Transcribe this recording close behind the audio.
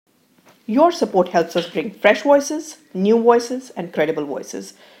Your support helps us bring fresh voices, new voices, and credible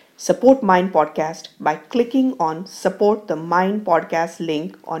voices. Support Mind Podcast by clicking on Support the Mind Podcast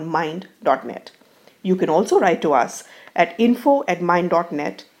link on mind.net. You can also write to us at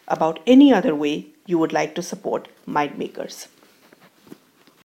info@mind.net about any other way you would like to support Mind Makers.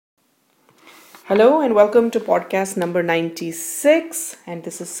 Hello and welcome to podcast number 96, and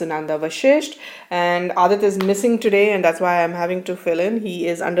this is Sunanda Vashisht, and Adit is missing today, and that's why I'm having to fill in. He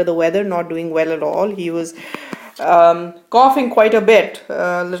is under the weather, not doing well at all. He was coughing quite a bit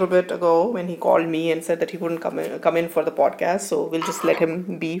a little bit ago when he called me and said that he wouldn't come in for the podcast, so we'll just let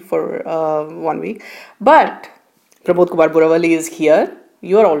him be for 1 week. But Pramod Kumar Buravalli is here.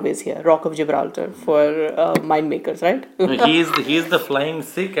 You are always here, Rock of Gibraltar, for mind makers, right? He is the flying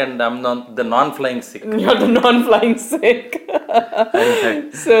sick, and I'm not the non-flying sick. You're the non-flying sick.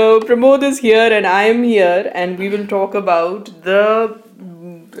 So Pramod is here and I am here, and we will talk about the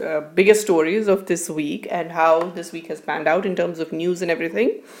biggest stories of this week and how this week has panned out in terms of news and everything.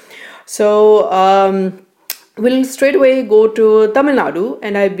 So we'll straight away go to Tamil Nadu,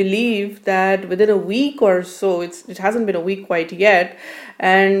 and I believe that within a week or so, it hasn't been a week quite yet,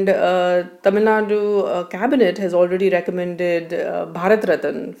 and Tamil Nadu cabinet has already recommended Bharat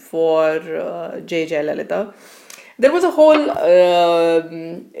Ratan for Jayalalitha. There was a whole,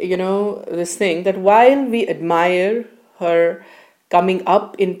 this thing that while we admire her coming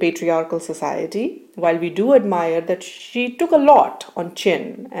up in patriarchal society, while we do admire that she took a lot on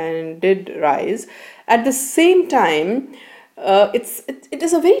chin and did rise, at the same time, it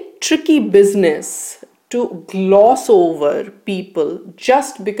is a very tricky business to gloss over people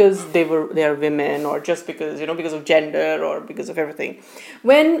just because they are women, or just because because of gender or because of everything.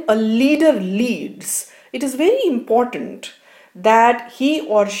 When a leader leads, it is very important that he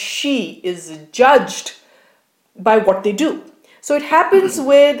or she is judged by what they do. So it happens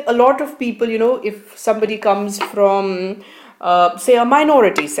with a lot of people, if somebody comes from, say, a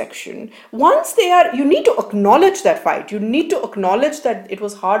minority section, once you need to acknowledge that fight. You need to acknowledge that it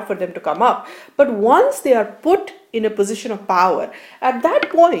was hard for them to come up. But once they are put in a position of power, at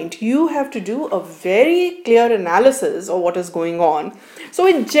that point, you have to do a very clear analysis of what is going on. So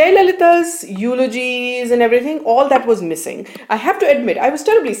in Jayalalitha's eulogies and everything, all that was missing. I have to admit, I was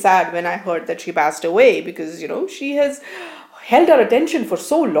terribly sad when I heard that she passed away, because, she has held our attention for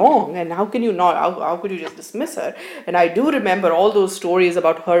so long, and how can you not, how could you just dismiss her? And I do remember all those stories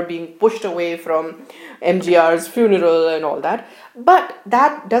about her being pushed away from MGR's funeral and all that, but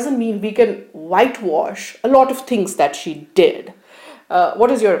that doesn't mean we can whitewash a lot of things that she did. What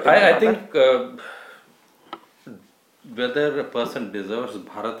is your opinion? I think whether a person deserves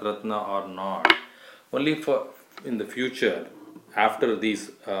Bharat Ratna or not, only for in the future, after these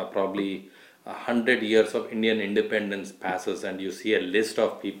probably 100 years of Indian independence passes, and you see a list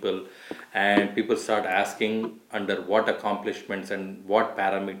of people, and people start asking under what accomplishments and what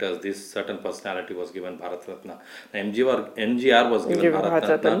parameters this certain personality was given Bharat Ratna. MGR was given Bharat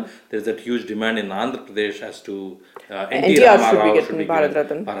Ratna. There is that huge demand in Andhra Pradesh as to NTR should be given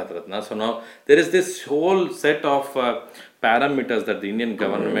Bharat Ratna. So now there is this whole set of parameters that the Indian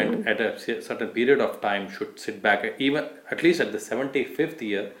government at a certain period of time should sit back, even at least at the 75th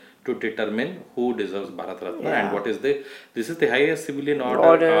year, to determine who deserves Bharat Ratna and what is this is the highest civilian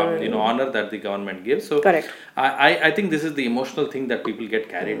order. Honor that the government gives. So correct. I think this is the emotional thing that people get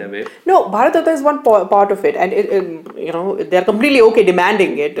carried away. No, Bharat Ratna is one part of it, and they're completely okay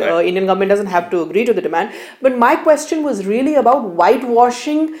demanding it. Right. Indian government doesn't have to agree to the demand. But my question was really about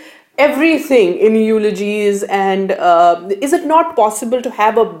whitewashing everything in eulogies, and is it not possible to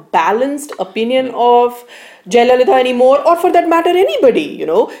have a balanced opinion of Jayalalitha anymore, or for that matter anybody,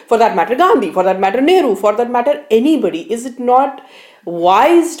 for that matter Gandhi, for that matter Nehru, for that matter anybody? Is it not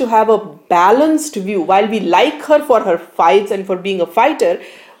wise to have a balanced view? While we like her for her fights and for being a fighter,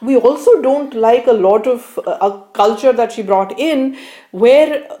 we also don't like a lot of a culture that she brought in,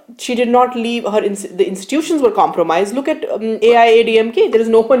 where she did not leave the institutions were compromised. Look at AIADMK. There is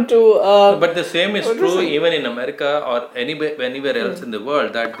no one to. But the same is true even in America or anywhere else in the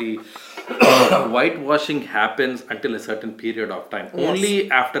world, that the whitewashing happens until a certain period of time. Yes.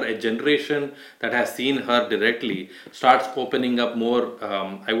 Only after a generation that has seen her directly starts opening up more,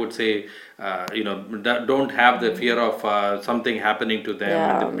 I would say, don't have the fear of something happening to them.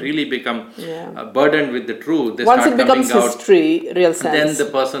 Yeah. And they really become burdened with the truth. They Once start it becomes coming out, history, real sense. then the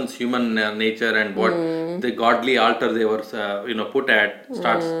person's human nature and what the godly altar they were put at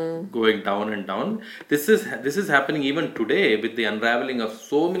starts going down and down. This is happening even today with the unraveling of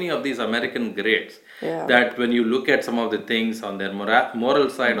so many of these American greats. Yeah. that when you look at some of the things on their moral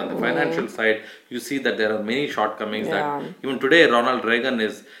side, on the financial side, you see that there are many shortcomings that even today Ronald Reagan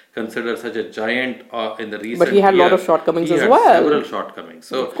is considered such a giant in the recent But he had a lot year. of shortcomings He as had well. several shortcomings.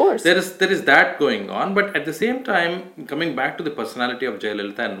 So Of course. there is that going on, but at the same time, coming back to the personality of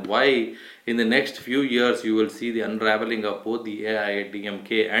Jayalalitha and why in the next few years you will see the unraveling of both the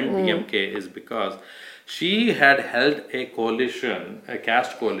AIADMK and DMK is because she had held a coalition, a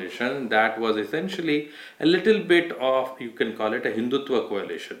caste coalition that was essentially a little bit of, you can call it a Hindutva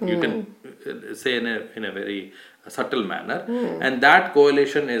coalition. You can say in a very subtle manner. And that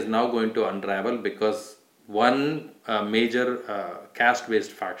coalition is now going to unravel because one major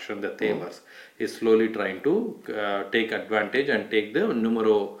caste-based faction, the Tevas, is slowly trying to take advantage and take the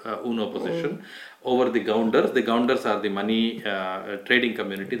numero uno position over the Gounders. The Gounders are the money trading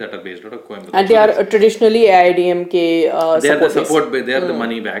community that are based out of Coimbatore. And they are traditionally AIADMK they are the support base, they are the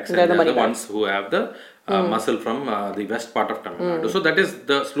money bags, and They're they the are the money ones who have the muscle from the west part of Tamil Nadu. So that is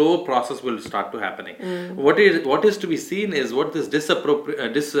the slow process will start to happening. What is to be seen is what this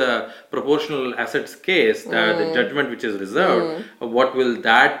disproportional assets case, the judgment which is reserved, what will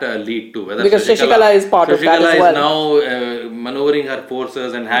that lead to? Whether because Shashikala is part of that as well. is now maneuvering her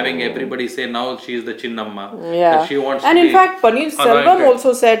forces and having everybody say now she is the Chinnamma. Yeah. That she wants and to in be fact, Paneer Selvam anointed.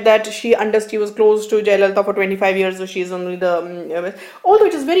 also said that she was close to Jayalalitha for 25 years, so she is only the. Although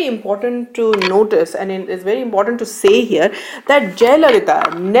it is very important to notice, and it is very important to say here, that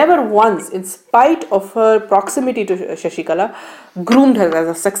Jayalalitha never once, in spite of her proximity to Shashikala, groomed her as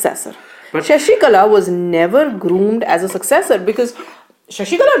a successor. But Shashikala was never groomed as a successor because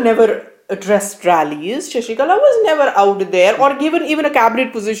Shashikala never addressed rallies. Shashikala was never out there or given even a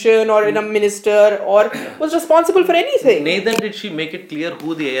cabinet position or in a minister or was responsible for anything. Neither did she make it clear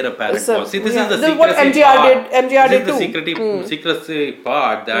who the heir apparent So, was. See, this yeah. is the This is secrecy what MGR part. did- MGR this did is too. the secrecy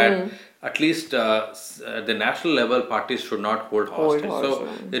part that at least at the national level parties should not hold hostage. So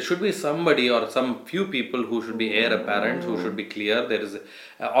there should be somebody or some few people who should be heir apparent, who should be clear. There is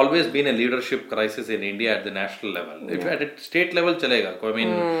always been a leadership crisis in India at the national level. If at a state level, chalega. I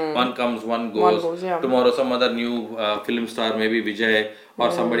mean, one comes, one goes. yeah. Tomorrow, some other new film star, maybe Vijay or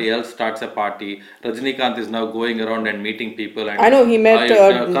somebody else starts a party. Rajinikanth is now going around and meeting people. And I know he met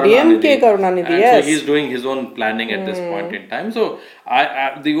DMK Karunanidhi, and yes. so he's doing his own planning at this point in time. So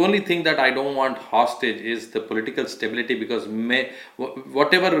the only thing that I don't want hostage is the political stability, because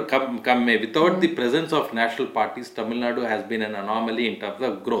whatever come may, without the presence of national parties, Tamil Nadu has been an anomaly in terms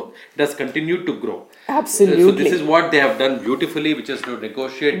of growth. It has continued to grow. Absolutely. So this is what they have done beautifully, which is to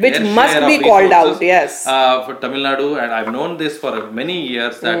negotiate Which their must share be of called resources, out, yes. for Tamil Nadu, and I've known this for many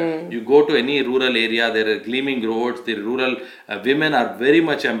years that you go to any rural area, there are gleaming roads, the rural women are very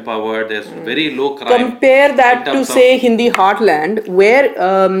much empowered, there's very low crime. Compare that to say Hindi heartland, where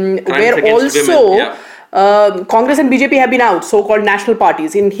against also women, yeah. Congress and BJP have been out, so-called national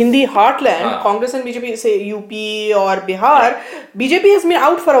parties. In Hindi heartland, Congress and BJP, say UP or Bihar, BJP has been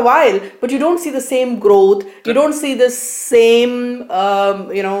out for a while, but you don't see the same growth, you don't see the same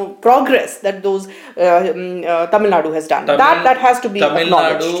progress that those Tamil Nadu has done. That has to be Tamil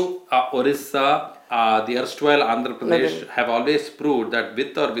acknowledged. Nadu, Orissa, the erstwhile Andhra Pradesh have always proved that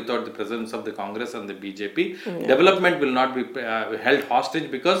with or without the presence of the Congress and the BJP, development will not be held hostage,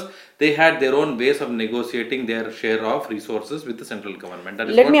 because they had their own ways of negotiating their share of resources with the central government. That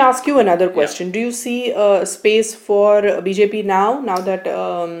is Let me ask you another question. Do you see space for BJP now that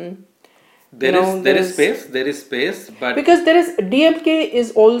there is space, but because there is DMK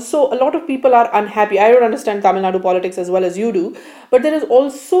is also, a lot of people are unhappy. I don't understand Tamil Nadu politics as well as you do, but there is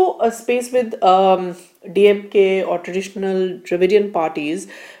also a space with DMK or traditional Dravidian parties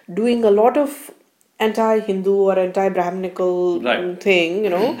doing a lot of anti-Hindu or anti-Brahminical thing,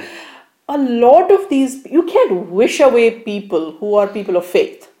 A lot of these, you can't wish away people who are people of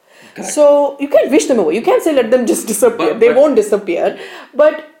faith. Correct. So you can't wish them away. You can't say let them just disappear. They won't disappear.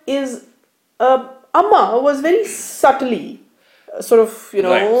 But Amma was very subtly sort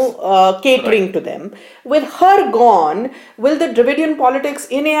of, catering to them. With her gone, will the Dravidian politics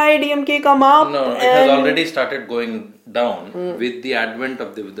in AIADMK come up? No, it has already started going down with the advent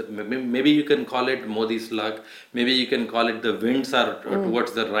of maybe you can call it Modi's luck, maybe you can call it the winds are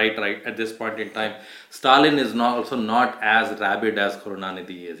towards the right at this point in time. Stalin is also not as rabid as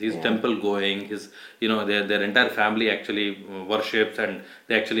Karunanidhi is. He's temple going, their entire family actually worships, and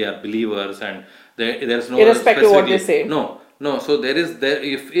they actually are believers, and there's no irrespective of what they say. No. No, so there is there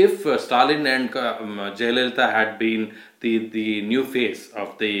if Stalin and Jayalalitha had been the new face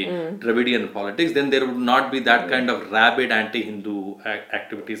of the Dravidian politics, then there would not be that kind of rabid anti-Hindu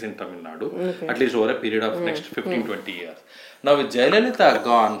activities in Tamil Nadu, at least over a period of next 15-20 years. Now with Jayalalitha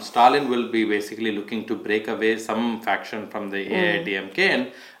gone, Stalin will be basically looking to break away some faction from the AIADMK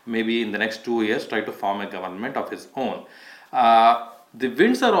and maybe in the next 2 years try to form a government of his own. The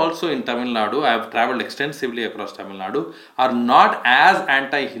winds are also in Tamil Nadu. I have traveled extensively across Tamil Nadu. Are not as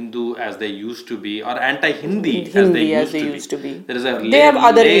anti-Hindu as they used to be, or anti-Hindi as they used to be. There is a they have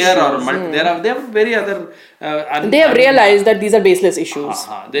other layer issues. or they have very other. They have realized that these are baseless issues.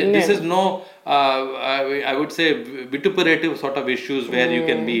 This is no, I would say, vituperative sort of issues where you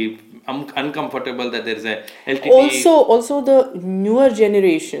can be uncomfortable that there is a LTT. Also the newer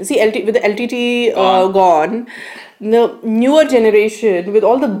generation. See, with the LTT gone, the newer generation, with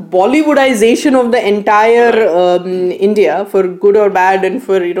all the Bollywoodization of the entire India, for good or bad, and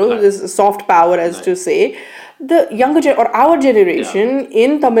for this soft power, as to say, the younger or our generation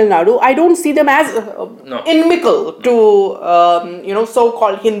in Tamil Nadu, I don't see them as inimical to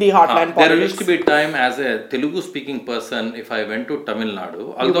so-called Hindi heartland politics. There used to be a time as a Telugu speaking person, if I went to Tamil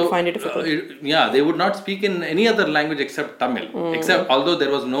Nadu, although you would find it difficult. They would not speak in any other language except Tamil. Except although there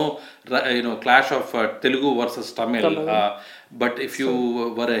was no clash of Telugu versus Tamil. But if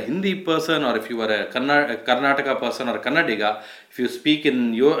you were a Hindi person, or if you were a Karnataka person or a Kannadiga, if you speak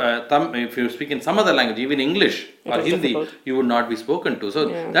in if you speak in some other language, even English or Hindi, you would not be spoken to. So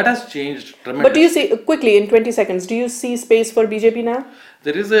that has changed tremendously. But do you see, quickly in 20 seconds, do you see space for BJP now?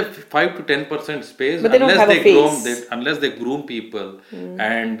 There is a 5 to 10% space, but they unless don't have a face. Unless they groom people.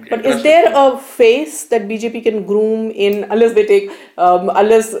 But is there a face that BJP can groom in, unless they take,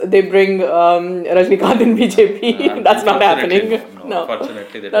 unless they bring Rajnikant in BJP? That's not happening. No,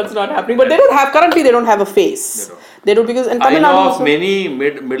 unfortunately, that's not happening. But currently they don't have a face. They don't, because in Tamil Nadu I know of many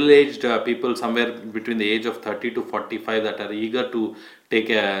middle-aged people somewhere between the age of 30 to 45 that are eager to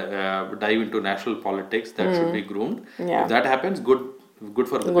take a dive into national politics that should be groomed. If that happens, good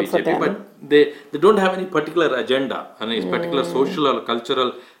for the BJP, but they don't have any particular agenda, any particular social or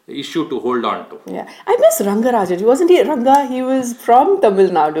cultural issue to hold on to. Yeah, I miss Rangarajan. Wasn't he Ranga? He was from Tamil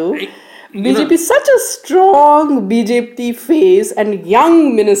Nadu. BJP, such a strong BJP face and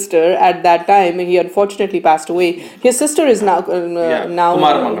young minister at that time. He unfortunately passed away. His sister is now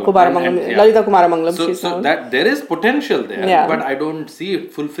Lalita Kumaramangalam. So that there is potential there, but I don't see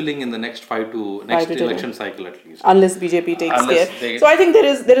it fulfilling in the next next election cycle at least. Unless BJP takes care. So I think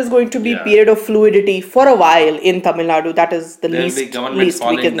there is going to be period of fluidity for a while in Tamil Nadu. That is the least we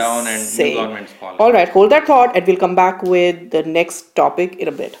can down and say. New governments falling. All right, hold that thought, and we'll come back with the next topic in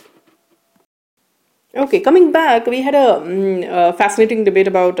a bit. Okay, coming back, we had a fascinating debate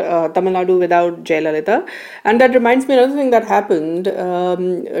about Tamil Nadu without Jayalalitha, and that reminds me of another thing that happened.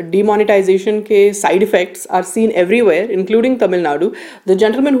 Demonetization ke side effects are seen everywhere, including Tamil Nadu. The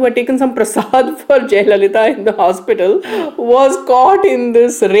gentleman who had taken some prasad for Jayalalitha in the hospital was caught in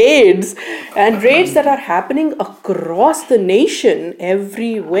this raids that are happening across the nation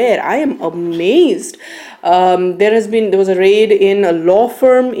everywhere. I am amazed. There was a raid in a law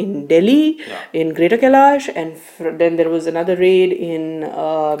firm in Delhi, in Greater Kailash, and then there was another raid in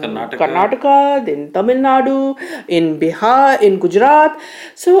Karnataka, then Tamil Nadu, in Bihar, in Gujarat.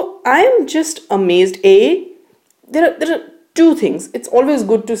 So I am just amazed. There are two things. It's always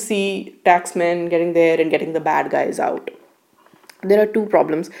good to see taxmen getting there and getting the bad guys out. There are two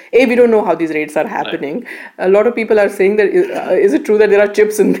problems. We don't know how these raids are happening. Right. A lot of people are saying that, is it true that there are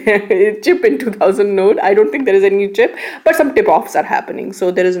chips in there? Chip in 2000 note. I don't think there is any chip, but some tip-offs are happening.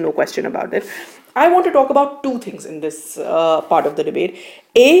 So there is no question about it. I want to talk about two things in this part of the debate.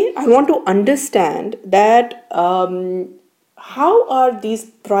 I want to understand that how are these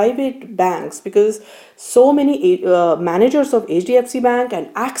private banks, because so many managers of HDFC Bank and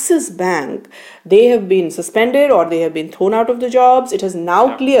Axis Bank, they have been suspended or they have been thrown out of the jobs. It is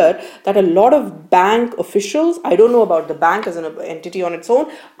now clear that a lot of bank officials, I don't know about the bank as an entity on its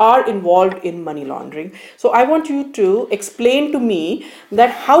own, are involved in money laundering. So I want you to explain to me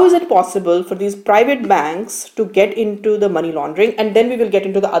that how is it possible for these private banks to get into the money laundering, and then we will get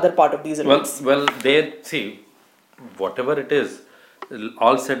into the other part of these events. Well, whatever it is,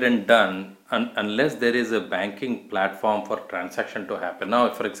 all said and done, unless there is a banking platform for transaction to happen. Now,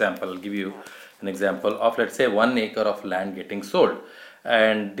 for example, I'll give you an example of, let's say, 1 acre of land getting sold,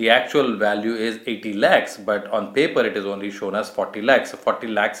 and the actual value is 80 lakhs, but on paper it is only shown as 40 lakhs. So 40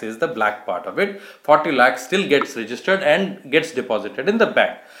 lakhs is the black part of it. 40 lakhs still gets registered and gets deposited in the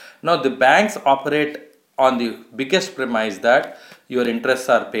bank. Now, the banks operate on the biggest premise that your interests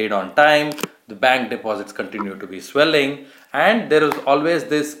are paid on time, the bank deposits continue to be swelling, and there is always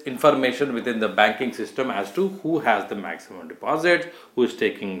this information within the banking system as to who has the maximum deposits, who is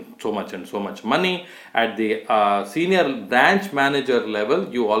taking so much and so much money. At the senior branch manager level,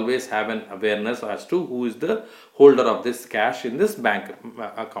 you always have an awareness as to who is the holder of this cash in this bank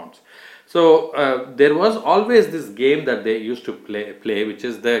accounts. So there was always this game that they used to play, which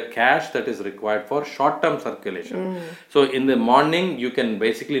is the cash that is required for short-term circulation. So in the morning, you can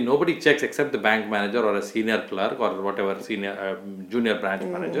basically, nobody checks except the bank manager or a senior clerk or whatever senior junior branch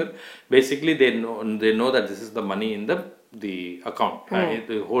manager. Basically, they know that this is the money in the account,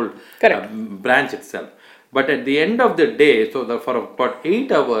 the whole branch itself. But at the end of the day, so for about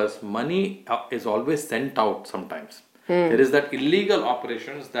 8 hours, money is always sent out sometimes. There is that illegal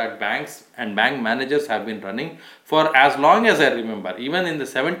operations that banks and bank managers have been running for as long as I remember. Even in the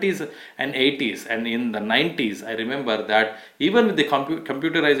 70s and 80s and in the 90s, I remember that even with the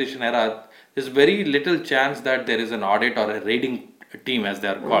computerization era, there's very little chance that there is an audit or a raiding team, as they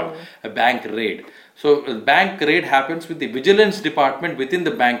are called, a bank raid. So a bank raid happens with the vigilance department within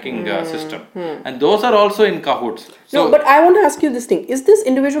the banking system, and those are also in cahoots. So, no, but I want to ask you this thing: is this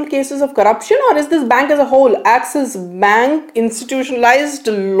individual cases of corruption, or is this bank as a whole, Axis Bank, institutionalized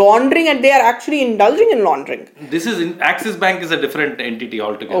laundering, and they are actually indulging in laundering? This is Axis Bank is a different entity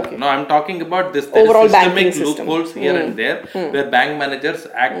altogether. Okay. No, I'm talking about this overall systemic banking loopholes system. here and there, where bank managers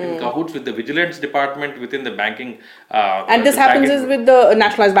act in cahoots with the vigilance department within the banking. And this happens with the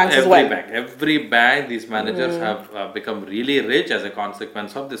nationalized banks as well. Every bank, these managers have become really rich as a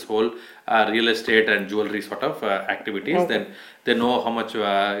consequence of this whole real estate and jewelry sort of activities. Then they know how much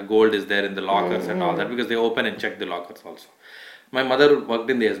gold is there in the lockers and all that, because they open and check the lockers also. My mother worked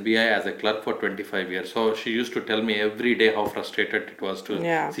in the SBI as a clerk for 25 years, so she used to tell me every day how frustrated it was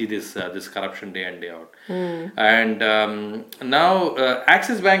to see this corruption day in day out. And now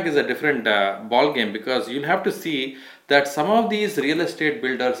Axis Bank is a different ball game, because you'll have to see that some of these real estate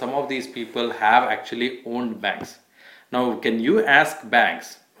builders, some of these people have actually owned banks. Now, can you ask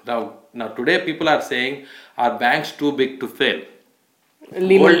banks? Now today people are saying, are banks too big to fail?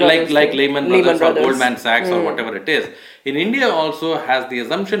 Like Lehman Brothers or Goldman Sachs or whatever it is. In India also has the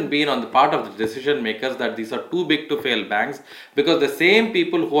assumption been on the part of the decision makers that these are too big to fail banks, because the same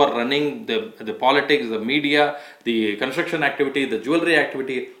people who are running the politics, the media, the construction activity, the jewelry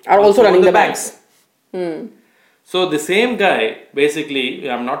activity are also running the banks. So the same guy, basically,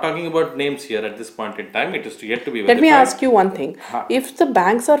 I'm not talking about names here at this point in time, it is yet to be verified. Let me ask you one thing. If the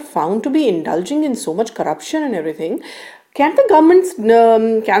banks are found to be indulging in so much corruption and everything, can't the governments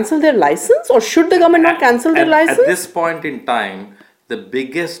cancel their license, or should the government not cancel their license? At this point in time, the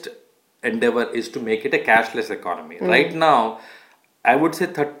biggest endeavor is to make it a cashless economy. Right now, I would say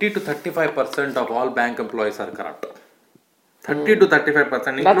 30 to 35% of all bank employees are corrupt. 30 to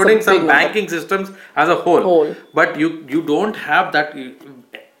 35%, including some banking systems as a whole. But you don't have that.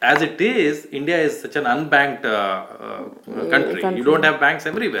 As it is, India is such an unbanked country. You don't have banks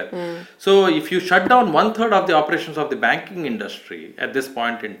everywhere. So if you shut down 1/3 of the operations of the banking industry at this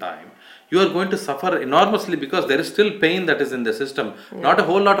point in time, you are going to suffer enormously, because there is still pain that is in the system. Not a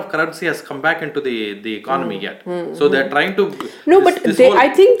whole lot of currency has come back into the economy yet. So they're trying to... I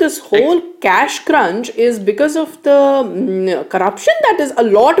think this whole cash crunch is because of the corruption. That is a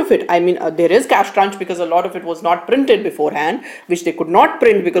lot of it. I mean, there is cash crunch because a lot of it was not printed beforehand, which they could not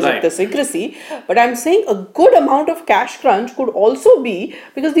print because of the secrecy. But I'm saying a good amount of cash crunch could also be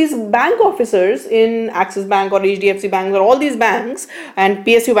because these bank officers in Axis Bank or HDFC Bank or all these banks and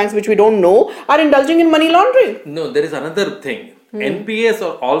PSU banks, which we don't know, are indulging in money laundering. No, there is another thing. NPS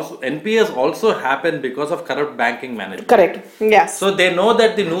also happen because of corrupt banking management. Correct. Yes. So they know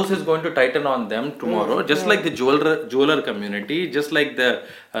that the noose is going to tighten on them tomorrow, just like the jeweler community, just like the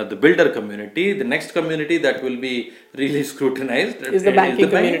builder community. The next community that will be really scrutinized is the banking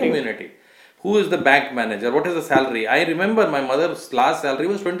community. Who is the bank manager? What is the salary? I remember my mother's last salary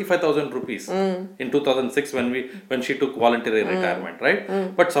was 25,000 rupees in 2006 when she took voluntary retirement,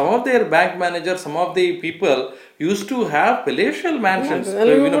 right? But some of their bank managers, some of the people used to have palatial mansions.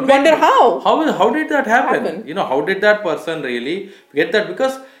 You would wonder how did that happen? How did that person really get that?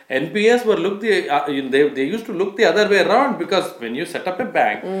 Because NPS were they used to look the other way around, because when you set up a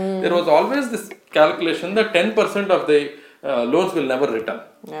bank, there was always this calculation that 10% of the loans will never return.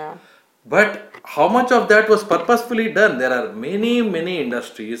 Yeah. But how much of that was purposefully done? There are many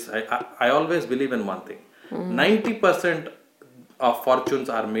industries. I always believe in one thing. 90% of fortunes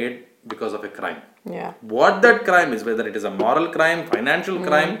are made because of a crime. Yeah. What that crime is, whether it is a moral crime, financial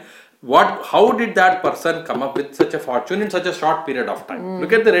crime, how did that person come up with such a fortune in such a short period of time?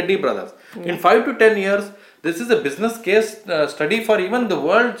 Look at the Reddy brothers. In 5 to 10 years, this is a business case study for even the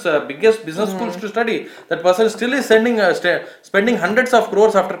world's biggest business schools to study. That person still is spending hundreds of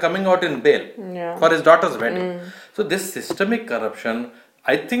crores after coming out in bail for his daughter's wedding. So this systemic corruption,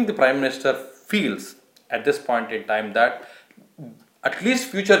 I think the Prime Minister feels at this point in time that at least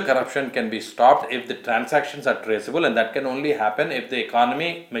future corruption can be stopped if the transactions are traceable, and that can only happen if the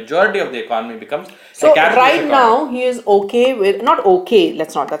economy, majority of the economy becomes so a cashless right economy. now he is okay with, not okay,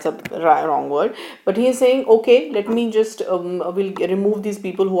 let's not, that's a wrong word, but he is saying, okay, let me just we'll remove these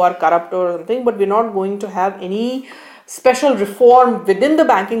people who are corrupt or something, but we're not going to have any special reform within the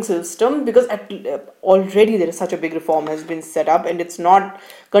banking system, because already there is such a big reform has been set up, and it's not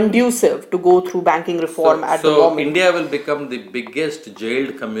conducive to go through banking reform at the moment. So India will become the biggest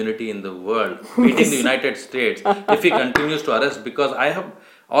jailed community in the world, beating the United States, if he continues to arrest, because I have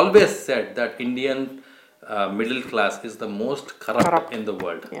always said that Indian middle class is the most corrupt in the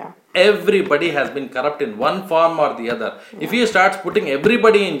world. Yeah. Everybody has been corrupt in one form or the other. If he starts putting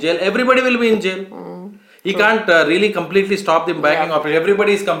everybody in jail, everybody will be in jail. He can't really completely stop the banking operation.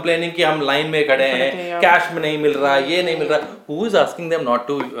 Everybody is complaining कि हम line में खड़े हैं, cash में नहीं मिल रहा, ये नहीं मिल रहा. Who is asking them not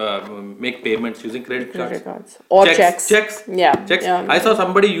to make payments using credit cards? Or checks. Checks. Yeah. I saw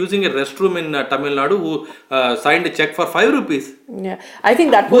somebody using a restroom in Tamil Nadu who signed a check for 5 rupees. Yeah, I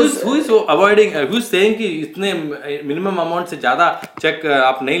think that was. Who is avoiding? Who is saying कि इतने minimum amount से ज़्यादा check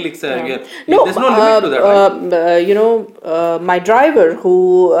आप नहीं लिख सकते? No, there's no limit to that. Right? My driver,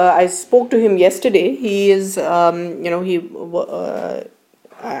 who I spoke to him yesterday, he is, I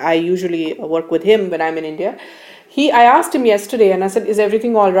usually work with him when I'm in India. I asked him yesterday and I said, is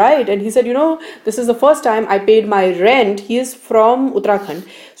everything all right? And he said, this is the first time I paid my rent. He is from Uttarakhand.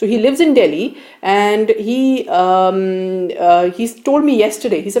 So he lives in Delhi, and he told me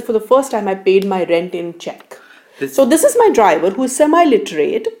yesterday, he said, for the first time I paid my rent in check. So this is my driver who is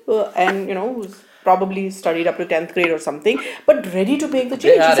semi-literate and, who's probably studied up to 10th grade or something, but ready to make the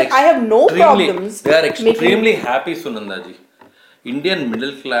change. He said, I have no problems. They are extremely happy, Sunanda ji. Indian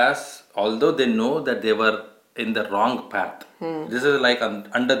middle class, although they know that they were in the wrong path. This is like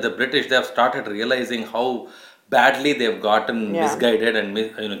under the British, they have started realizing how badly they've gotten misguided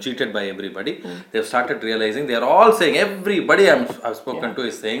and cheated by everybody. They've started realizing, they are all saying, everybody I've spoken to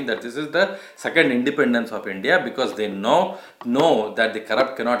is saying that this is the second independence of India, because they know that the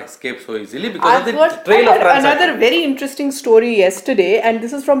corrupt cannot escape so easily because of the trail of transactions. Another very interesting story yesterday, and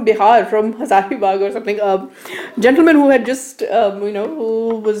this is from Bihar, from Hazaribagh or something. A gentleman who had just,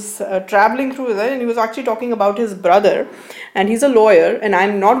 who was traveling through there, and he was actually talking about his brother, and he's a lawyer, and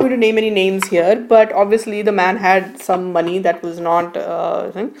I'm not going to name any names here, but obviously the man had some money that was not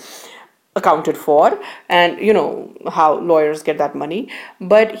accounted for, and how lawyers get that money,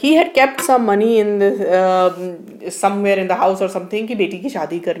 but he had kept some money in the somewhere in the house or something ki beti ki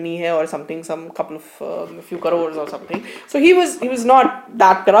shaadi karni hai or something, some couple of few crores or something. So he was not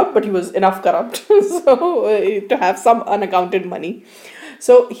that corrupt, but he was enough corrupt so to have some unaccounted money.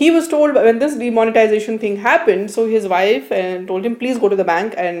 So he was told when this demonetization thing happened, so his wife told him, please go to the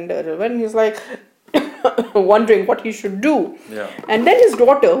bank, and when he's like wondering what he should do. And then his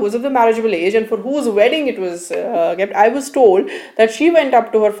daughter, who was of the marriageable age and for whose wedding it was kept, I was told that she went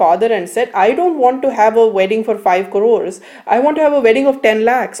up to her father and said, I don't want to have a wedding for 5 crores. I want to have a wedding of 10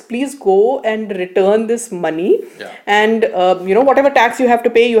 lakhs. Please go and return this money. And whatever tax you have to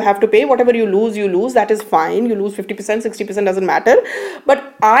pay, you have to pay. Whatever you lose, that is fine. You lose 50%, 60%, doesn't matter.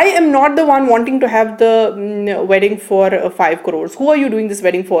 But I am not the one wanting to have the wedding for 5 crores. Who are you doing this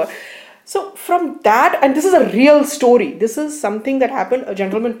wedding for? So from that, and this is a real story, this is something that happened, a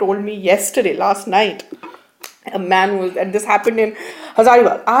gentleman told me yesterday, last night, a man was, and this happened in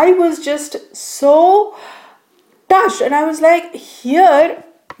Hazaribagh. I was just so touched, and I was like, here,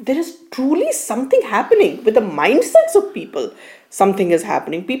 there is truly something happening with the mindsets of people. Something is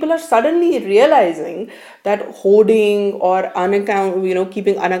happening. People are suddenly realizing that hoarding or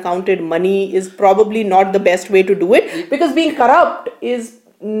keeping unaccounted money is probably not the best way to do it, because being corrupt is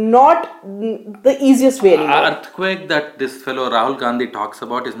not the easiest way anymore. Earthquake that this fellow Rahul Gandhi talks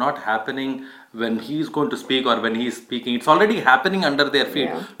about is not happening when he's going to speak or when he's speaking. It's already happening under their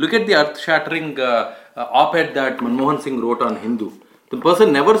feet. Look at the earth-shattering op-ed that Manmohan Singh wrote on Hindu. The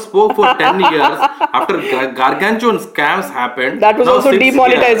person never spoke for 10 years after gargantuan scams happened. That was also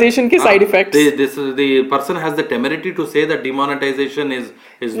demonetization ki side effects. The person has the temerity to say that demonetization is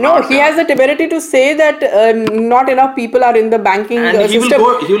no, not... he has the temerity to say that not enough people are in the banking system.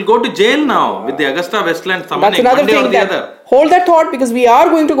 He will go to jail now with the Augusta Westland summoning. That's another thing. Hold that thought, because we are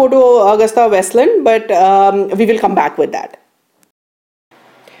going to go to Augusta Westland, but we will come back with that.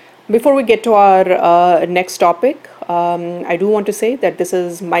 Before we get to our next topic, I do want to say that this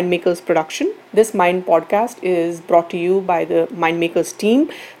is Mindmakers production. This Mind podcast is brought to you by the Mindmakers team.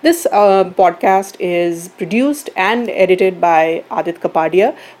 This podcast is produced and edited by Adit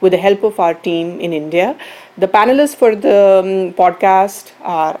Kapadia with the help of our team in India. The panelists for the podcast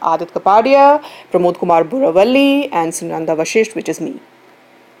are Adit Kapadia, Pramod Kumar Buravalli, and Sunanda Vashisht, which is me.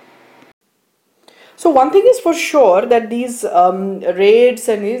 So one thing is for sure that these raids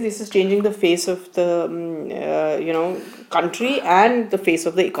and this is changing the face of the country and the face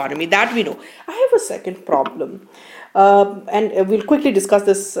of the economy. That we know. I have a second problem, and we'll quickly discuss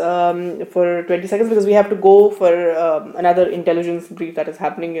this for 20 seconds because we have to go for another intelligence brief that is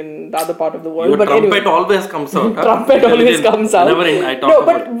happening in the other part of the world. Your but trumpet anyway, always comes out. trumpet always comes out. I talk No,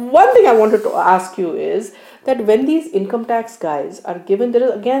 about but one thing I wanted to ask you is that when these income tax guys are given, there is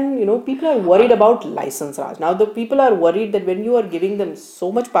again, people are worried about license, Raj. Now, the people are worried that when you are giving them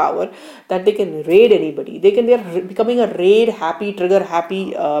so much power that they can raid anybody, they are becoming a raid happy, trigger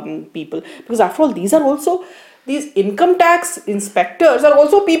happy people. Because after all, these income tax inspectors are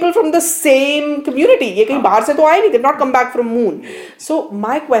also people from the same community. Ye kahin bahar se to aaye nahi, they've not come back from moon. So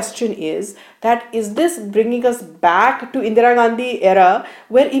my question is this bringing us back to Indira Gandhi era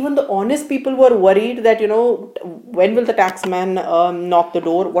where even the honest people were worried that, when will the taxman knock the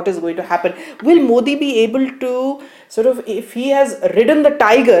door? What is going to happen? Will Modi be able to if he has ridden the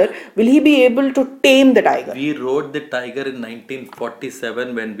tiger, will he be able to tame the tiger? We rode the tiger in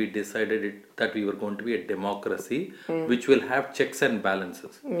 1947 when we decided that we were going to be a democracy which will have checks and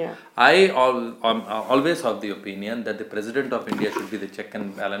balances. Yeah. I'm always of the opinion that the President of India should be the check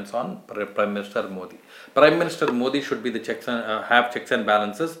and balance on Prime Minister Modi. Prime Minister Modi should be the have checks and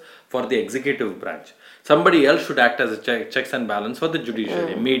balances for the executive branch. Somebody else should act as a checks and balance for the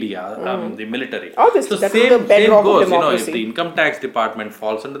judiciary, media, the military. Obviously, so that same goes. If the income tax department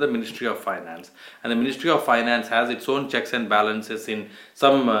falls under the Ministry of Finance, and the Ministry of Finance has its own checks and balances in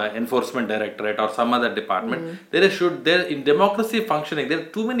some enforcement directorate or some other department, in democracy functioning, there are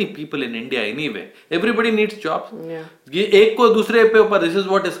too many people in India anyway. Everybody needs jobs. Yeah. This is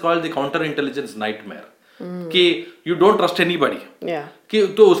what is called the counterintelligence nightmare. कि you don't trust anybody. Yeah.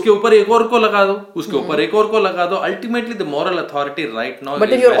 कि तो उसके ऊपर एक और को लगा दो, उसके ऊपर एक और को लगा दो. Ultimately, the moral authority right now. But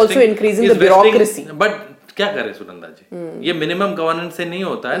then you're also increasing the bureaucracy. But क्या करे सुनंदा जी? ये minimum governance से नहीं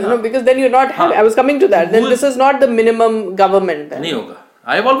होता है ना? No, because then you're not happy. I was coming to that. Then this is not the minimum government. Then. नहीं होगा.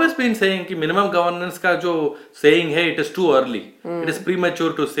 I've always been saying कि minimum governance का जो saying है, it is too early. It is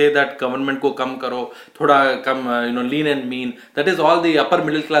premature to say that government को कम करो, थोड़ा कम, lean and mean. That is all the upper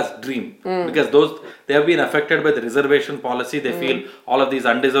middle class dream. Because they have been affected by the reservation policy. They feel all of these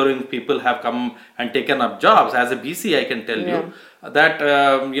undeserving people have come and taken up jobs. As a BC, I can tell you that,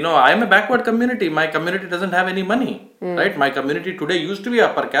 I am a backward community. My community doesn't have any money, right? My community today used to be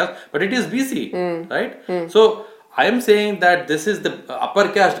upper caste, but it is BC, right? So, I am saying that this is the upper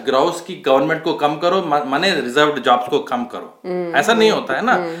caste grouse की government को कम करो, माने reserved jobs को कम करो. ऐसा नहीं होता है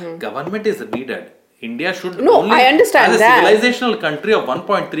ना. Government is needed. India should I understand as a that. civilizational country of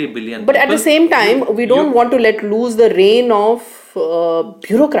 1.3 billion But people, at the same time, we don't want to let loose the reign of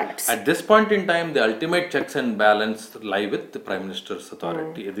bureaucrats. At this point in time, the ultimate checks and balance lie with the Prime Minister's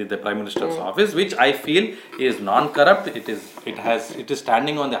authority, the Prime Minister's office, which I feel is non-corrupt. It is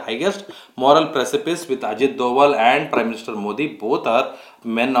standing on the highest moral precipice with Ajit Doval and Prime Minister Modi. Both are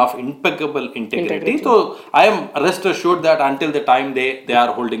men of impeccable integrity. So I am rest assured that until the time they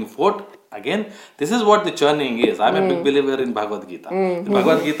are holding fort. Again, this is what the churning is. I'm a big believer in Bhagavad Gita. In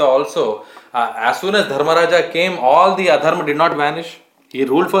Bhagavad Gita also, as soon as Dharmaraja came, all the adharma did not vanish. He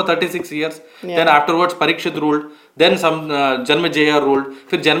ruled for 36 years. Then afterwards Parikshit ruled. Then some Janmejaya ruled.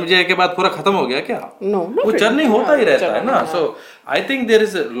 फिर Janmejaya के बाद पूरा खत्म हो गया क्या? No. वो churning होता ही रहता है ना. So I think there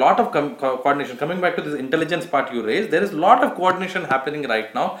is a lot of coordination. Coming back to this intelligence part you raised, there is a lot of coordination happening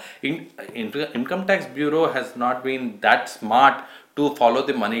right now. Income Tax Bureau has not been that smart to follow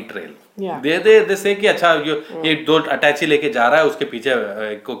the money trail. They say कि अच्छा ये दो अटैची लेके जा रहा है उसके पीछे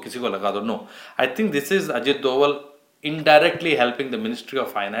को किसी को लगा दो. No, I think this is Ajit Doval indirectly helping the Ministry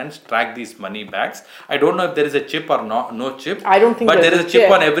of Finance track these money bags. I don't know if there is a chip or no chip. I don't think but there is a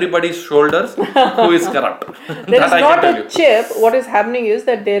chip on everybody's shoulders who is corrupt. There is not a chip. What is happening is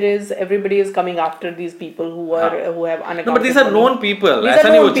that everybody is coming after these people who have unaccounted. No, but these are known people. These ऐसा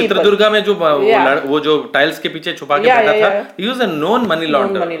are नहीं वो known people. Chitradurga में जो वो जो tiles के पीछे छुपा के बैठा था, he was a known money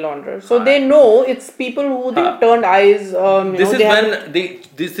launderer. So they know it's people who they have turned eyes.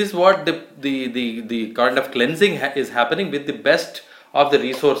 This is what the kind of cleansing is happening with the best of the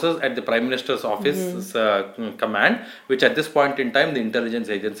resources at the Prime Minister's office command, which at this point in time the intelligence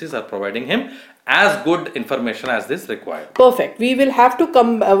agencies are providing him as good information as this required. Perfect. We will have to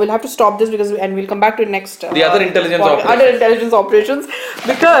come. We'll have to stop this and we'll come back to next. The other intelligence operations. Other intelligence operations,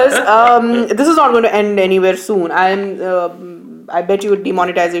 because this is not going to end anywhere soon. I bet you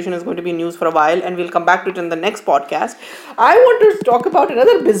demonetization is going to be news for a while, and we'll come back to it in the next podcast. I want to talk about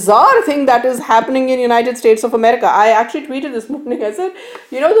another bizarre thing that is happening in United States of America. I actually tweeted this morning. I said,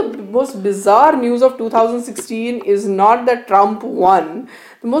 the most bizarre news of 2016 is not that Trump won.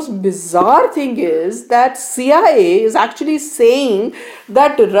 The most bizarre thing is that CIA is actually saying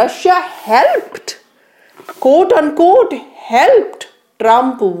that Russia helped, quote unquote, helped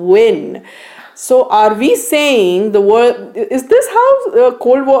Trump win. So are we saying the world, is this how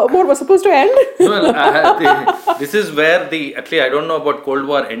Cold War was supposed to end? Well, this is where actually I don't know about Cold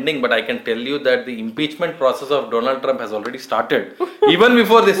War ending, but I can tell you that the impeachment process of Donald Trump has already started, even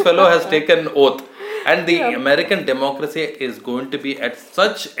before this fellow has taken oath. And the American democracy is going to be at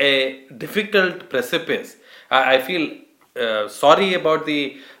such a difficult precipice. I feel sorry about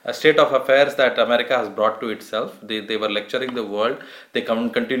the state of affairs that America has brought to itself. They were lecturing the world. They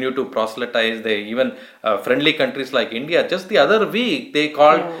continue to proselytize. They even friendly countries like India. Just the other week, they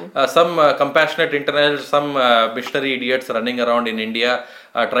called some compassionate internationals, some missionary idiots running around in India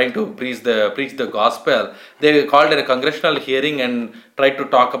trying to preach the gospel. They called a congressional hearing and tried to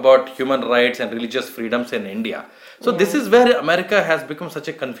talk about human rights and religious freedoms in India. So this is where America has become such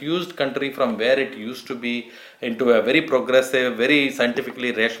a confused country from where it used to be into a very progressive, very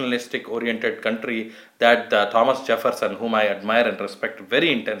scientifically rationalistic oriented country that Thomas Jefferson, whom I admire and respect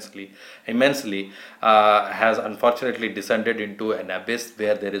very immensely, has unfortunately descended into an abyss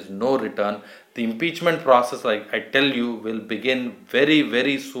where there is no return. The impeachment process, like I tell you, will begin very,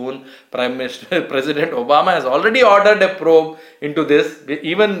 very soon. President Obama has already ordered a probe into this.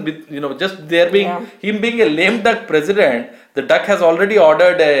 Even with just there being him being a lame duck president, the duck has already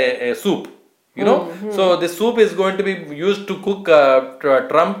ordered a soup. So the soup is going to be used to cook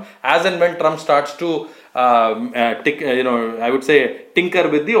Trump as and when Trump starts to I would say tinker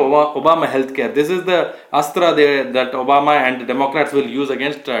with the Obama healthcare. This is the astra that Obama and the Democrats will use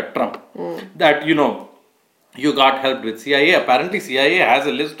against Trump. That you got helped with CIA. Apparently CIA has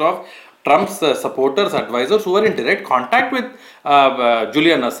a list of Trump's supporters, advisors who were in direct contact with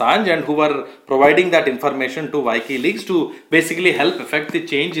Julian Assange and who were providing that information to WikiLeaks to basically help affect the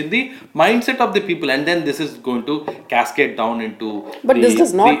change in the mindset of the people. And then this is going to cascade down into. But this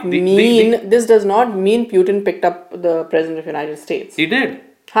does not mean Putin picked up the president of the United States. He did.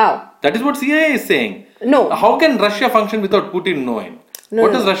 How? That is what CIA is saying. No. How can Russia function without Putin knowing?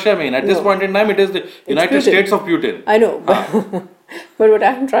 What does Russia mean? At this point in time, it is the United States of Putin. I know. But what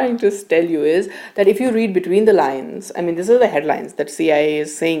I'm trying to tell you is that if you read between the lines, I mean, these are the headlines that CIA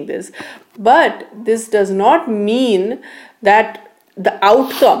is saying this, but this does not mean that the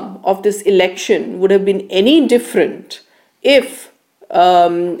outcome of this election would have been any different if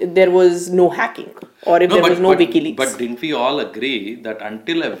there was no hacking or if there was no WikiLeaks. But didn't we all agree that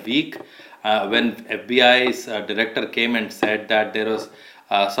until a week when FBI's director came and said that there was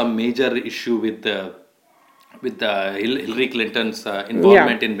some major issue with Hillary Clinton's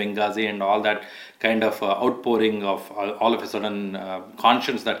involvement in Benghazi and all that kind of outpouring of all of a sudden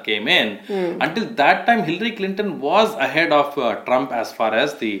conscience that came in. Until that time, Hillary Clinton was ahead of Trump as far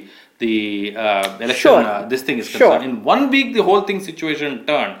as the election this thing is concerned. In 1 week, the whole situation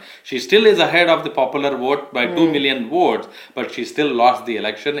turned. She still is ahead of the popular vote by 2 million votes, but she still lost the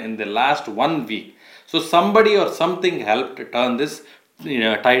election in the last 1 week. So somebody or something helped turn this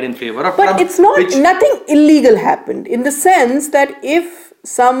tide in favor of Trump. But it's not, nothing illegal happened in the sense that if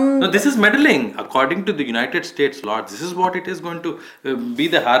No, this is meddling. According to the United States law, this is what it is going to be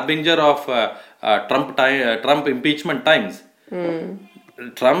the harbinger of Trump impeachment times.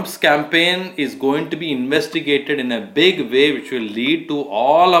 Trump's campaign is going to be investigated in a big way, which will lead to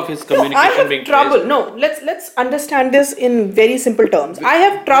all of his communication being traced. No, let's understand this in very simple terms. I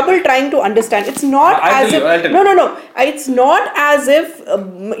have trouble trying to understand. It's not as if It's not as if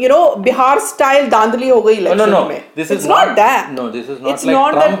Bihar style dandali ho gayi election mein. This is not that. No, this is not it's like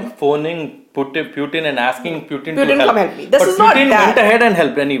not Trump phoning Putin and asking Putin to help. Come help me. This but is Putin not that. went ahead and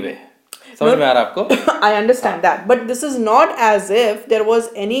helped anyway. I understand that, but this is not as if there was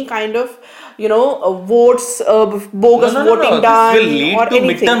any kind of votes bogus voting done this will lead or to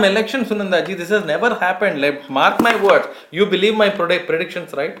anything. Midterm election, Sunanda ji. This has never happened. Like, mark my words. You believe my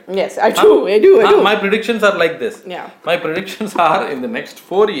predictions, right? Yes, I do. I do. My predictions are like this. Yeah. My predictions are in the next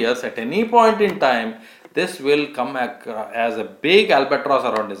 4 years, at any point in time, this will come as a big albatross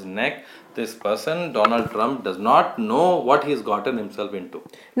around his neck. this person, Donald Trump, does not know what he's gotten himself into.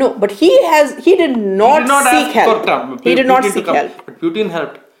 No, but he did not seek ask help. for Trump, He did not Putin to seek come, help. but Putin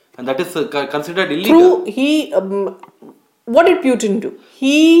helped, and that is considered illegal. What did Putin do?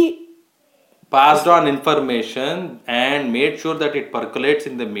 He Passed on information and made sure that it percolates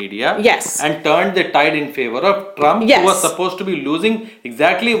in the media. Yes. And turned the tide in favor of Trump, Yes. who was supposed to be losing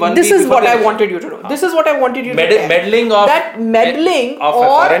exactly 1 This week is before what the I election. wanted you to know. This is what I wanted you to know. Meddling of of a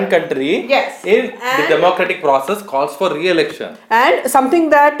foreign country Yes. in the democratic process calls for re-election. And something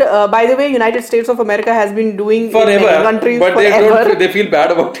that, by the way, United States of America has been doing in Forever, many countries but forever. they feel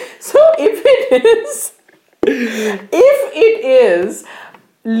bad about it. So if it is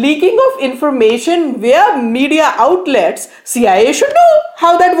leaking of information via media outlets, CIA should know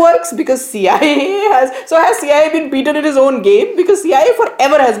how that works, because has CIA been beaten in his own game? Because CIA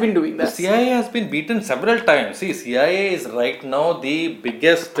forever has been doing that. CIA has been beaten several times. See, CIA is right now the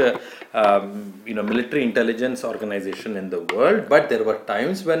biggest military intelligence organization in the world, but there were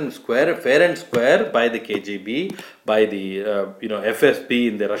times when fair and square by the KGB, by the FSB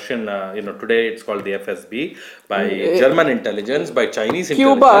in the Russian, today it's called the FSB, by German intelligence, by Chinese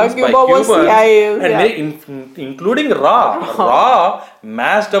intelligence, by Cuba was CIA, and including RA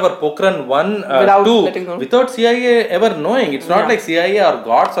mashed our Pokhran 1 2 without CIA ever knowing. It's not like CIA are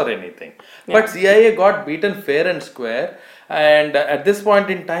gods or anything, but CIA got beaten fair and square. And at this point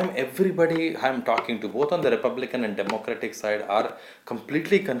in time, everybody I'm talking to, both on the Republican and Democratic side, are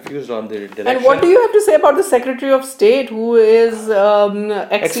completely confused on the direction. And what do you have to say about the Secretary of State, who is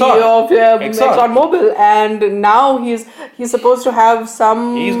ex-CEO of ExxonMobil, and now he's supposed to have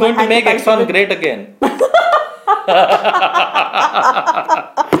some... He's going to make Exxon great again.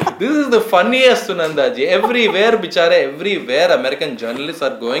 This is the funniest, Sunanda ji. Everywhere American journalists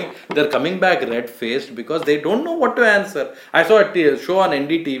are going, they're coming back red-faced because they don't know what to answer. I saw a show on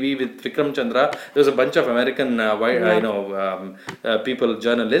NDTV with Vikram Chandra. There was a bunch of American people,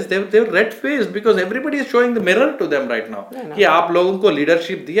 journalists. They're red-faced because everybody is showing the mirror to them right now. कि आप लोगों को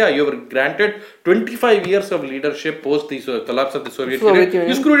leadership दिया. You were granted 25 years of leadership post the collapse of the Soviet Union.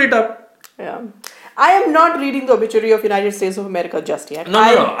 You screwed it up. Yeah. I am not reading the obituary of United States of America just yet. No.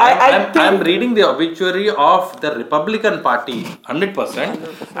 I'm reading the obituary of the Republican Party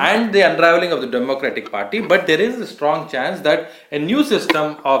 100% and the unraveling of the Democratic Party. But there is a strong chance that a new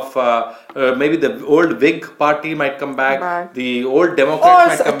system of maybe the old Whig Party might come back, the old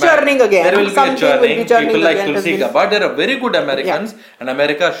Democrats might come back. Churning again. There will be a churning. People like again, Tulsi Gabbard. They are very good Americans, and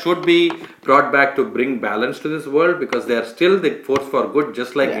America should be brought back to bring balance to this world, because they are still the force for good,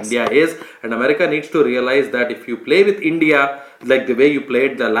 just like India is. And America needs to realize that if you play with India like the way you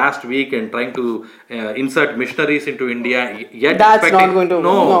played the last week and trying to insert missionaries into India, yet that's not going to.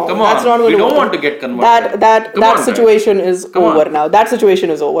 No, come on. That's not going we to don't want to get converted. That situation is over now. That situation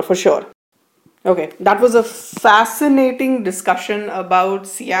is over for sure. Okay, that was a fascinating discussion about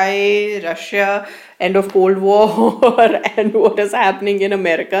CIA, Russia, end of Cold War, and what is happening in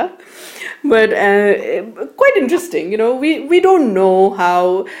America. But quite interesting. We don't know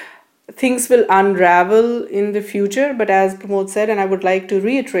how things will unravel in the future, but as Pramod said, and I would like to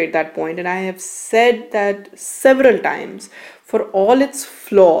reiterate that point, and I have said that several times, for all its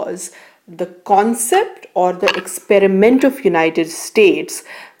flaws, the concept or the experiment of United States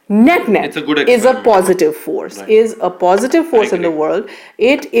net is a positive force, is a positive force in the world.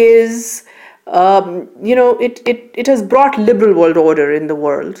 It is it has brought liberal world order in the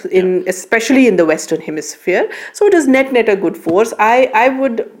world, especially in the Western Hemisphere. So it is net a good force. I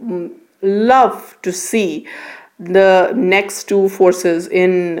would love to see the next two forces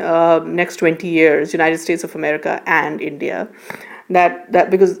in next 20 years, United States of America and India. That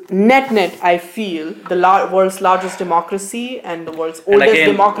because net I feel the world's largest democracy and the world's oldest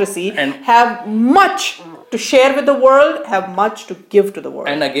democracy have much to share with the world, have much to give to the world.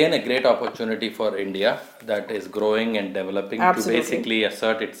 And again, a great opportunity for India that is growing and developing to basically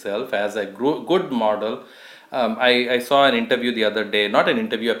assert itself as a good model. I saw an interview the other day, not an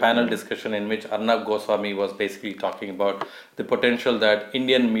interview, a panel discussion in which Arnab Goswami was basically talking about the potential that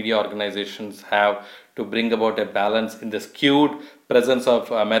Indian media organizations have to bring about a balance in the skewed presence of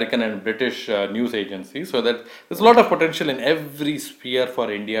American and British news agencies, so that there's a lot of potential in every sphere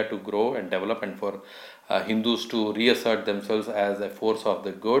for India to grow and develop, and for Hindus to reassert themselves as a force of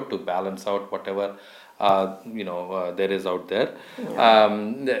the good to balance out whatever there is out there.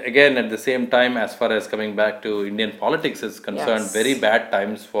 Again, at the same time, as far as coming back to Indian politics is concerned, very bad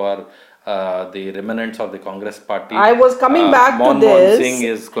times for the remnants of the Congress party. I was coming back to Manmohan this. Singh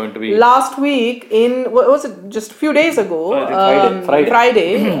is going to be Last week, what was it, just a few days ago,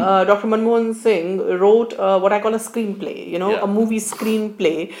 Friday, Dr. Manmohan Singh wrote what I call a screenplay, a movie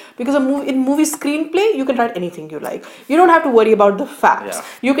screenplay. Because in movie screenplay, you can write anything you like. You don't have to worry about the facts. Yeah.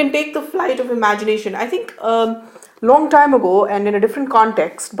 You can take the flight of imagination. I think long time ago and in a different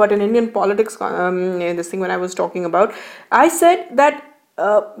context, but in Indian politics, this thing when I was talking about, I said that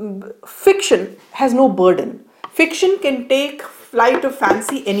fiction has no burden. Fiction can take flight of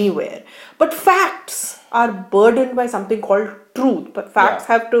fancy anywhere, but facts are burdened by something called truth. But facts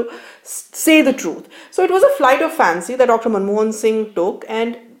have to say the truth. So it was a flight of fancy that Dr. Manmohan Singh took,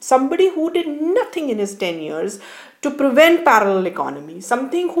 and somebody who did nothing in his 10 years to prevent parallel economy,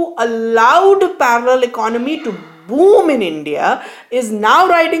 something who allowed parallel economy to boom in India, is now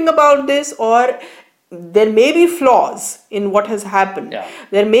writing about this. Or there may be flaws in what has happened.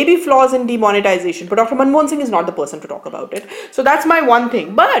 There may be flaws in demonetization, but Dr. Manmohan Singh is not the person to talk about it. So that's my one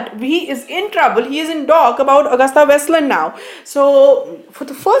thing. But he is in trouble. He is in dock about Augusta Westland now. So for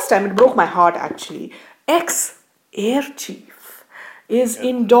the first time, it broke my heart actually. Ex-air chief is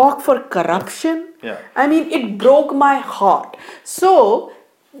in dock for corruption. I mean, it broke my heart. So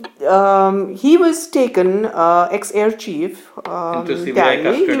he was taken, ex-air chief, into CBI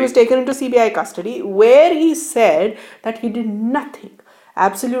custody. He was taken into CBI custody, where he said that he did nothing,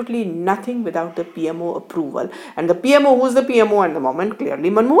 absolutely nothing, without the PMO approval. And the PMO, who's the PMO at the moment?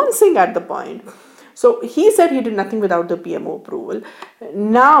 Clearly Manmohan Singh at the point. So he said he did nothing without the PMO approval.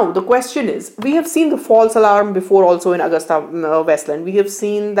 Now the question is, we have seen the false alarm before also in Augusta Westland. We have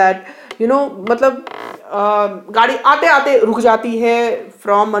seen that, मतलब गाड़ी आते आते रुक जाती है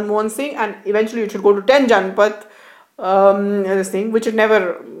from Manmohan Singh, and eventually it should go to 10 Janpath, this thing, which it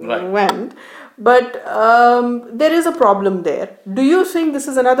never went. But there is a problem there. Do you think this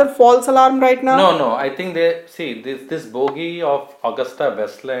is another false alarm right now? No. I think this bogey of Augusta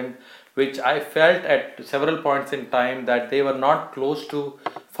Westland, which I felt at several points in time that they were not close to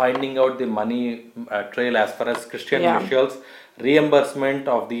finding out the money trail as far as Christian Michel's reimbursement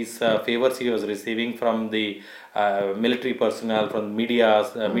of these favors he was receiving from the military personnel, from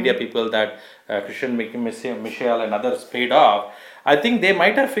media people, that Christian Michel and others paid off. I think they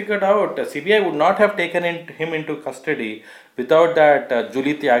might have figured out CBI would not have taken him into custody without that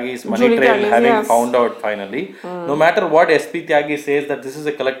Julie Tyagi's money trail having found out finally. No matter what SP Tyagi says, that this is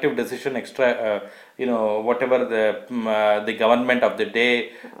a collective decision, whatever the government of the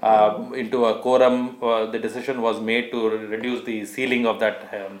day into a quorum, the decision was made to reduce the ceiling of that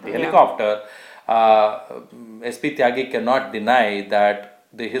the helicopter. SP Tyagi cannot deny that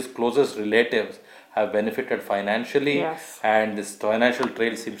his closest relatives have benefited financially, and this financial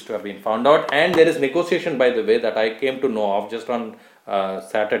trail seems to have been found out. And there is negotiation, by the way, that I came to know of just on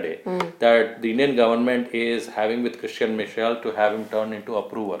Saturday, that the Indian government is having with Christian Michel to have him turn into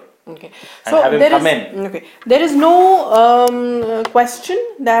approver. Okay. And so have him come in. Okay. There is no question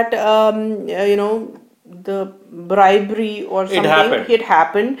that the bribery or something it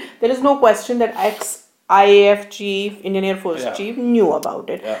happened. There is no question that IAF chief, Indian Air Force chief, knew about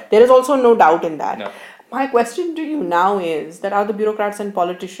it. There is also no doubt in that. My question to you now is that are the bureaucrats and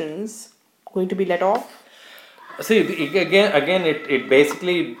politicians going to be let off? See, again, it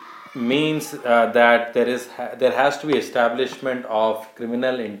basically means that there has to be establishment of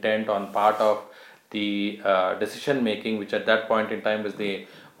criminal intent on part of the decision making, which at that point in time was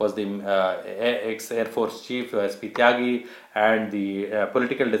the ex-Air Force Chief SP Tyagi, and the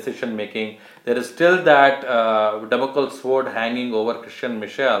political decision making. There is still that Damocles sword hanging over Christian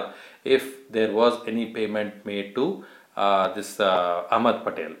Michel if there was any payment made to this Ahmad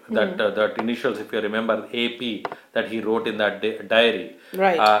Patel. That initials, if you remember, AP, that he wrote in that diary.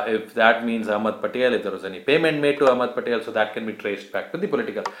 If that means Ahmad Patel, if there was any payment made to Ahmad Patel, so that can be traced back to the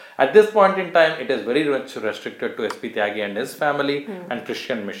political. At this point in time, it is very much restricted to SP Tyagi and his family and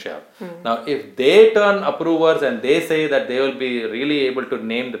Christian Michel. Now, if they turn approvers and they say that they will be really able to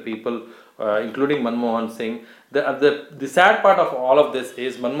name the people, including Manmohan Singh, the sad part of all of this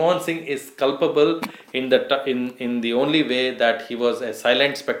is Manmohan Singh is culpable in the only way that he was a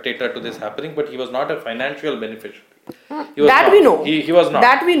silent spectator to this happening, but he was not a financial beneficiary. We know. He was not.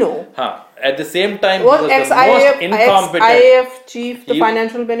 That we know. At the same time, was he was the most incompetent. IAF chief the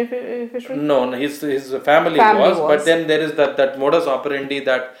financial beneficiary? No, his family was. But then there is that modus operandi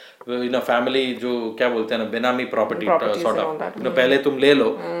that family जो क्या बोलते हैं ना, बेनामी property sort of, पहले तुम ले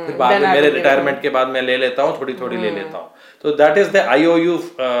लो, फिर बाद में मेरे retirement के बाद मैं ले लेता हूँ, थोड़ी ले लेता हूँ. So that is the IOU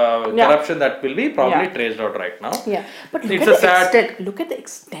corruption that will be probably traced out right now. But look at the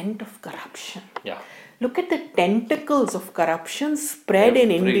extent of corruption. Look at the tentacles of corruption spread in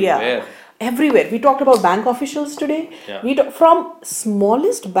India. Everywhere. Everywhere. We talked about bank officials today. Yeah. From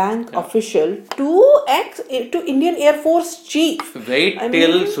smallest bank official to Indian Air Force chief. Wait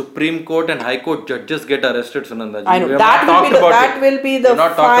till Supreme Court and High Court judges get arrested, Sunanda. I know that will be the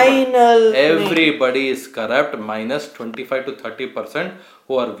final. Everybody is corrupt, minus 25 to 30%,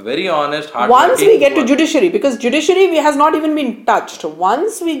 who are very honest. Once we get to judiciary, because judiciary has not even been touched.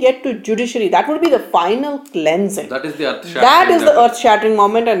 Once we get to judiciary, that will be the final cleansing. That is the earth-shattering. That is the earth-shattering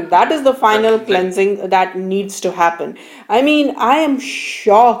moment, and that is the final cleansing that needs to happen. I mean, I am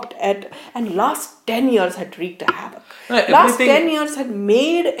shocked and last 10 years had wreaked a havoc. Last 10 years had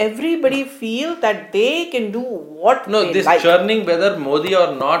made everybody feel that they can do what they like. This churning, whether Modi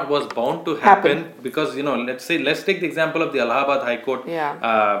or not, was bound to happen because, let's take the example of the Allahabad High Court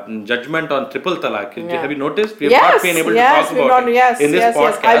judgment on triple talaq. Have you noticed? We have not been able to talk about it in this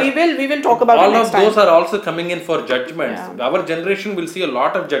podcast. We will talk about all it next of those time. are also coming in for judgments. Our generation will see a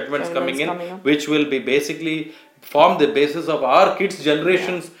lot of judgments coming in, which will be basically form the basis of our kids'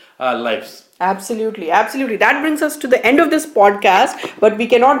 generation's lives. Absolutely. That brings us to the end of this podcast, but we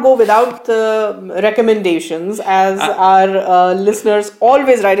cannot go without the recommendations, as our listeners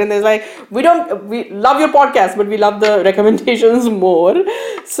always write, and they're like, we love your podcast, but we love the recommendations more.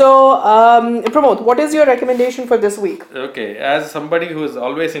 So, Pramod, what is your recommendation for this week? Okay, as somebody who is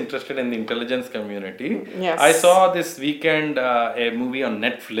always interested in the intelligence community, yes. I saw this weekend a movie on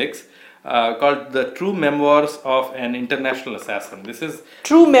Netflix called The True Memoirs of an International Assassin. This is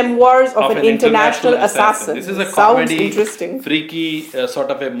True Memoirs of an International Assassin. This is a comedy, freaky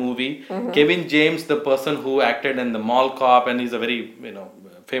sort of a movie. Kevin James, the person who acted in The Mall Cop, and he's a very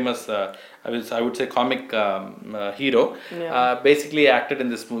famous, I would say, comic hero, basically acted in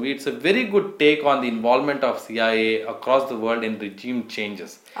this movie. It's a very good take on the involvement of CIA across the world in regime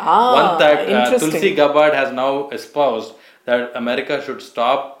changes. One that Tulsi Gabbard has now espoused, that America should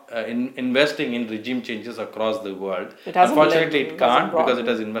stop investing in regime changes across the world. Unfortunately, it can't because it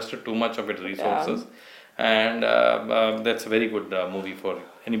has invested too much of its resources. And that's a very good movie for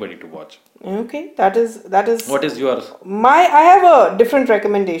anybody to watch. Okay, that is. What is yours? I have a different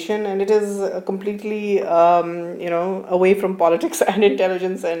recommendation, and it is completely away from politics and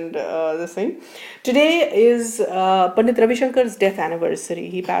intelligence and this thing. Today is Pandit Ravi Shankar's death anniversary.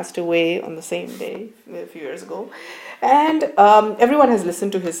 He passed away on the same day a few years ago. And everyone has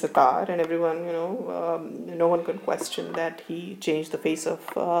listened to his sitar, and everyone, no one could question that he changed the face of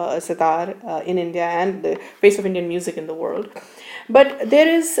sitar in India and the face of Indian music in the world. But there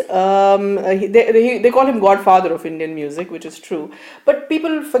is, they call him Godfather of Indian music, which is true. But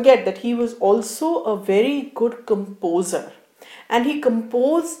people forget that he was also a very good composer. And he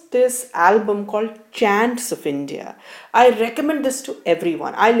composed this album called Chants of India. I recommend this to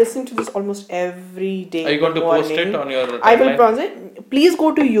everyone. I listen to this almost every day. Are you going to post it on your timeline? I will post it. Please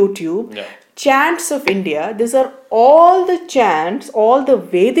go to YouTube. Yeah. Chants of India. These are all the chants, all the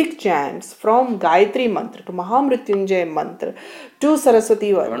Vedic chants, from Gayatri Mantra to Mahamrityunjay Mantra to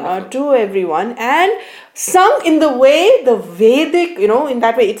Saraswati Varna to everyone, and sung in the way the Vedic, in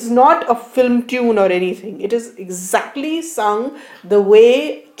that way. It's not a film tune or anything. It is exactly sung the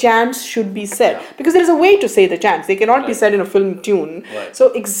way chants should be said, because there is a way to say the chants. They cannot be said in a film tune.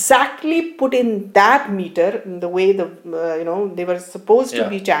 So exactly put in that meter, in the way they were supposed to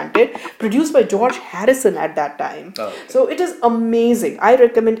be chanted, produced by George Harrison at that time. So it is amazing. I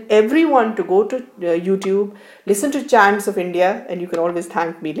recommend everyone to go to YouTube, listen to Chants of India, and you can always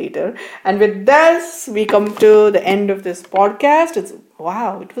thank me later. And with this, we come to the end of this podcast.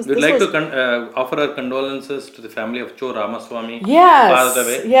 We'd like to offer our condolences to the family of Cho Ramaswamy. Yes, passed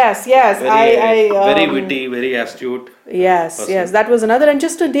away. Yes. Very witty, very astute. Yes. That was another. And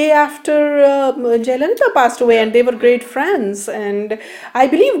just a day after Jayalalitha passed away, and they were great friends. And I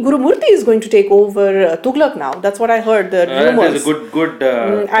believe Guru Murthy is going to take over Tughlaq now. That's what I heard. The rumors. Good.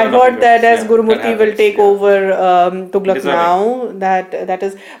 I heard that as Guru Murthy will take over Tughlaq now. That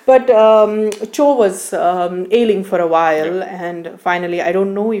is. But Cho was ailing for a while, and finally, I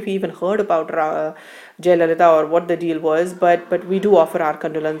don't know if he even heard about Jayalalitha or what the deal was, but we do offer our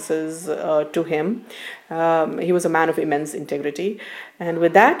condolences to him. He was a man of immense integrity. And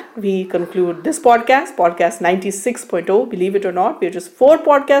with that, we conclude this podcast 96.0. Believe it or not, we're just 4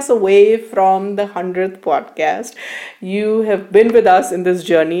 podcasts away from the 100th podcast. You have been with us in this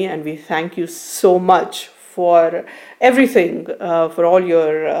journey, and we thank you so much for everything, for all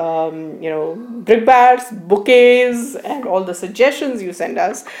your, brickbats, bouquets, and all the suggestions you send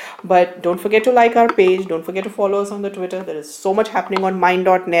us. But don't forget to like our page. Don't forget to follow us on the Twitter. There is so much happening on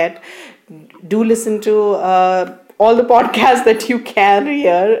mind.net. Do listen to all the podcasts that you can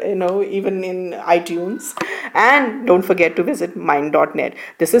hear, even in iTunes. And don't forget to visit mind.net.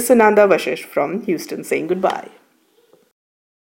 This is Sunanda Vashisht from Houston saying goodbye.